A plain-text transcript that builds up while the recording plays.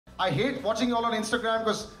I hate watching you all on Instagram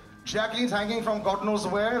because Jacqueline's hanging from God knows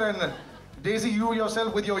where, and Daisy, you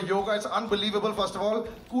yourself with your yoga, it's unbelievable, first of all.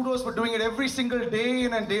 Kudos for doing it every single day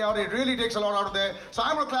in and day out. It really takes a lot out of there. So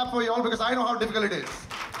I'm going to clap for you all because I know how difficult it is.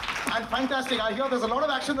 And fantastic. I hear there's a lot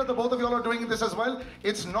of action that the both of you all are doing in this as well.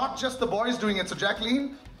 It's not just the boys doing it. So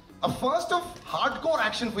Jacqueline, a first of hardcore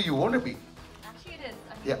action for you, won't it be? Actually it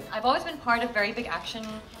is. I've always been part of very big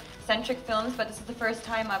action-centric films, but this is the first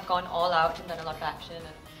time I've gone all out and done a lot of action. And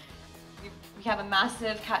we have a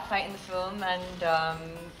massive cat fight in the film, and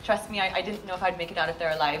trust me, I didn't know if I'd make it out of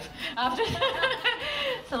there alive. After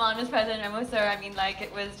Salman was present, Remo sir, I mean, like,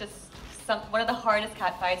 it was just one of the hardest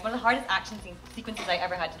cat fights, one of the hardest action sequences I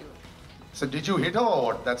ever had to do. So did you hit her or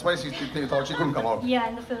what? That's why she thought she couldn't come out. Yeah,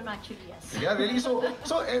 in the film actually, yes. Yeah, really? So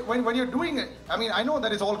when you're doing it, I mean, I know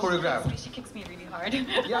that it's all choreographed. She kicks me really hard.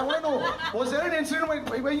 Yeah, I want to know, was there an incident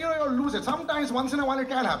when you lose it? Sometimes, once in a while, it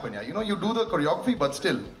can happen, yeah? You know, you do the choreography, but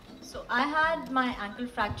still. So I had my ankle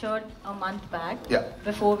fractured a month back, yeah,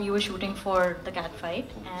 before we were shooting for the cat fight,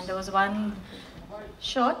 and there was one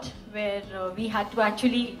shot where we had to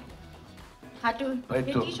actually hit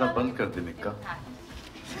each other. बंद कर दे निक्का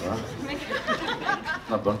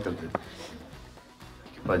ना बंद कर दे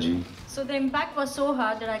पाजी. So the impact was so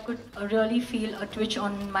hard that I could really feel a twitch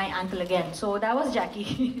on my ankle again. So that was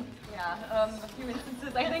Jackie. Yeah, a few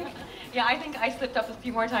instances. I think I slipped up a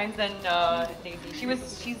few more times than Daisy.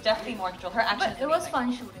 She's definitely more control. Her action. But it was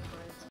fun shooting.